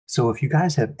So if you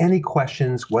guys have any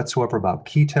questions whatsoever about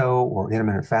keto or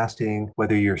intermittent fasting,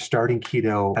 whether you're starting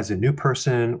keto as a new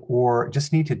person or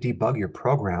just need to debug your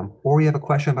program, or you have a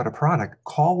question about a product,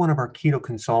 call one of our keto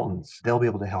consultants. They'll be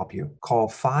able to help you. Call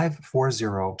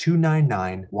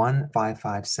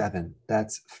 540-299-1557.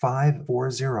 That's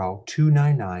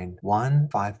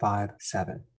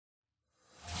 540-299-1557.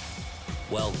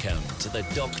 Welcome to the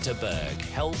Dr. Berg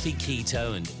Healthy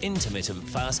Keto and Intermittent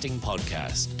Fasting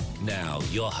Podcast. Now,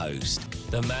 your host,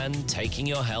 the man taking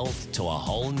your health to a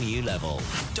whole new level,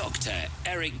 Dr.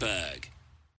 Eric Berg.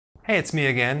 Hey, it's me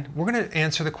again. We're going to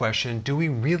answer the question, do we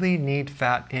really need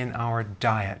fat in our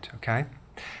diet? Okay.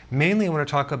 Mainly, I want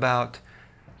to talk about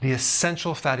the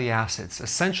essential fatty acids.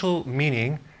 Essential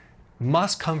meaning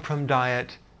must come from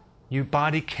diet. Your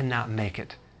body cannot make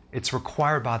it. It's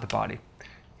required by the body.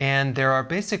 And there are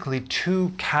basically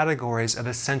two categories of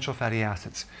essential fatty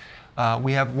acids.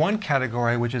 We have one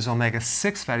category, which is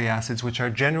omega-6 fatty acids, which are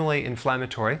generally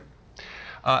inflammatory.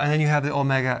 And then you have the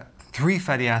omega-3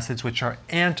 fatty acids, which are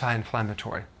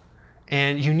anti-inflammatory.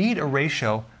 And you need a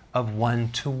ratio of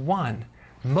 1:1.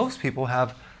 Most people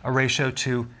have a ratio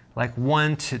to like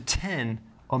 1:10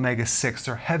 omega-6.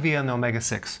 They're heavy on the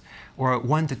omega-6. Or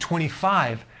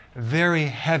 1:25. Very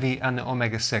heavy on the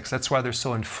omega-6. That's why they're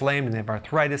so inflamed and they have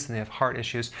arthritis and they have heart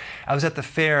issues. I was at the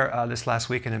fair this last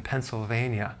weekend in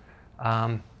Pennsylvania.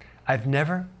 I've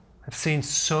seen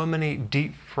so many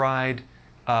deep fried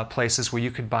places where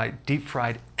you could buy deep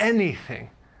fried anything.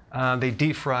 They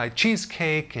deep fried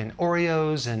cheesecake and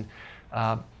Oreos and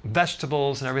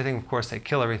vegetables and everything. Of course, they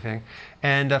kill everything.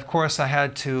 And of course, I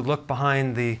had to look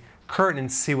behind the curtain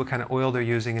and see what kind of oil they're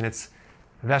using, and it's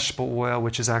vegetable oil,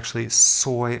 which is actually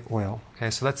soy oil. Okay,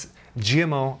 so that's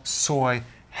GMO, soy,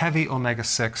 heavy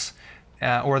omega-6,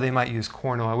 or they might use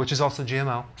corn oil, which is also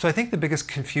GMO. So I think the biggest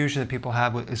confusion that people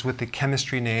have is with the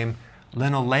chemistry name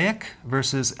linoleic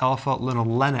versus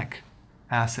alpha-linolenic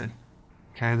acid.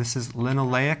 Okay, this is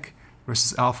linoleic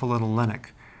versus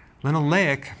alpha-linolenic.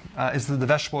 Linoleic is the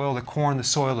vegetable oil, the corn, the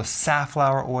soy, the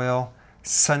safflower oil,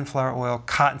 sunflower oil,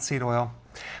 cottonseed oil.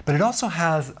 But it also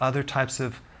has other types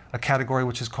of a category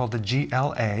which is called the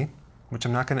GLA, which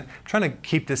I'm trying to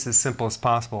keep this as simple as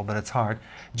possible, but it's hard.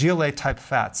 GLA type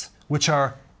fats, which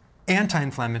are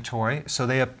anti-inflammatory, so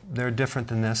they're different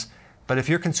than this. But if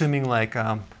you're consuming like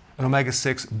an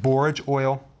omega-6 borage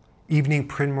oil, evening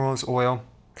primrose oil,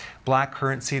 black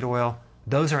currant seed oil,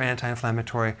 those are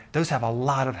anti-inflammatory. Those have a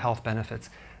lot of health benefits,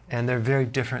 and they're very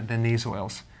different than these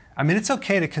oils. I mean, it's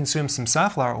okay to consume some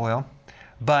safflower oil,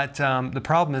 but the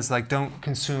problem is, like, don't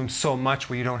consume so much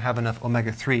where you don't have enough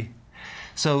omega-3.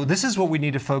 So this is what we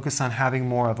need to focus on, having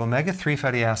more of omega-3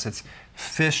 fatty acids,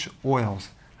 fish oils.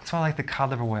 That's why I like the cod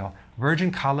liver oil.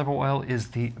 Virgin cod liver oil is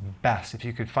the best. If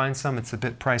you could find some, it's a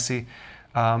bit pricey.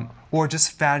 Or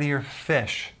just fattier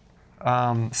fish.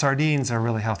 Sardines are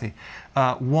really healthy.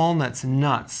 Walnuts,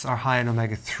 nuts are high in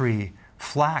omega-3.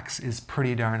 Flax is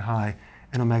pretty darn high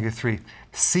in omega-3.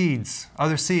 Seeds,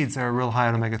 other seeds are real high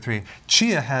in omega-3.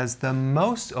 Chia has the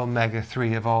most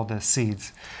omega-3 of all the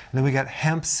seeds. And then we got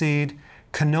hemp seed.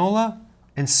 Canola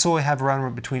and soy have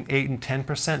around between 8 and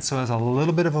 10%, so it has a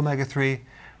little bit of omega-3,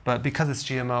 but because it's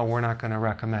GMO, we're not going to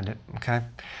recommend it, okay?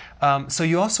 So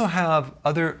you also have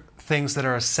other things that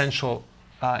are essential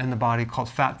in the body called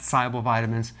fat-soluble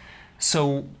vitamins.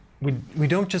 So we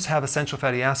don't just have essential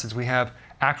fatty acids, we have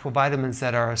actual vitamins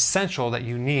that are essential that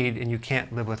you need and you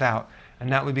can't live without.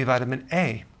 And that would be vitamin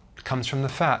A. It comes from the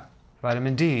fat.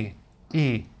 Vitamin D,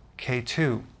 E,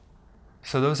 K2.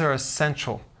 So those are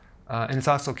essential. And it's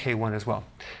also K1 as well.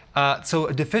 So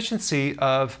a deficiency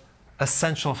of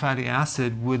essential fatty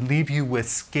acid would leave you with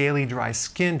scaly, dry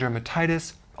skin,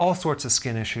 dermatitis, all sorts of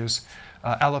skin issues,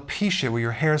 alopecia, where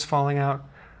your hair is falling out,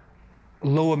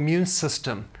 low immune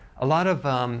system. A lot of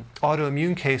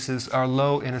autoimmune cases are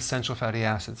low in essential fatty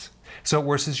acids. So it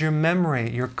worsens your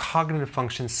memory, your cognitive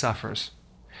function suffers.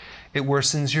 It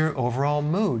worsens your overall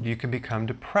mood. You can become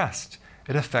depressed.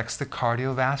 It affects the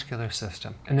cardiovascular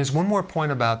system. And there's one more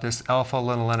point about this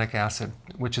alpha-linolenic acid,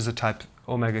 which is a type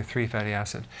omega-3 fatty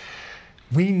acid.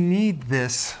 We need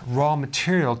this raw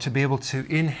material to be able to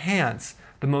enhance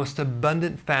the most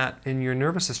abundant fat in your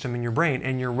nervous system, in your brain,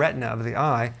 and your retina of the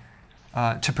eye,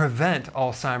 to prevent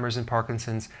Alzheimer's and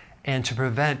Parkinson's, and to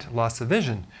prevent loss of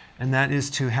vision. And that is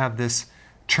to have this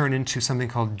turn into something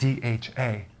called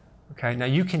DHA. Okay? Now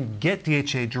you can get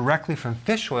DHA directly from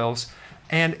fish oils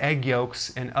and egg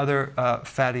yolks and other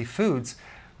fatty foods,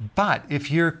 but if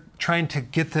you're trying to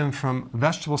get them from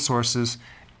vegetable sources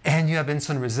and you have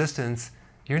insulin resistance,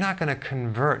 you're not going to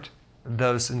convert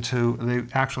those into the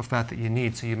actual fat that you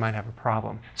need, so you might have a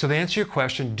problem. So to answer your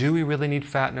question, do we really need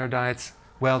fat in our diets?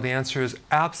 Well, the answer is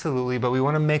absolutely, but we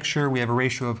want to make sure we have a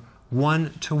ratio of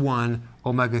 1-to-1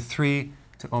 omega-3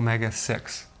 to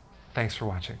omega-6. Thanks for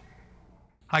watching.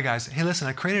 Hi guys. Hey, listen,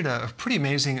 I created a pretty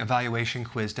amazing evaluation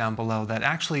quiz down below that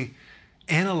actually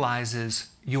analyzes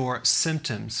your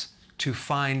symptoms to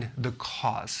find the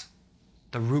cause,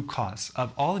 the root cause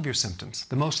of all of your symptoms,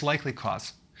 the most likely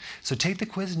cause. So take the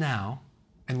quiz now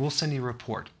and we'll send you a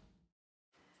report.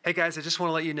 Hey guys, I just want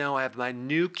to let you know I have my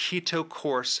new keto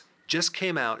course just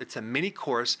came out. It's a mini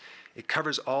course. It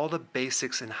covers all the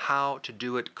basics and how to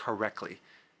do it correctly.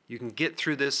 You can get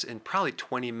through this in probably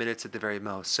 20 minutes at the very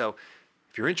most. So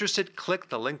if you're interested, click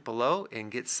the link below and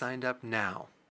get signed up now.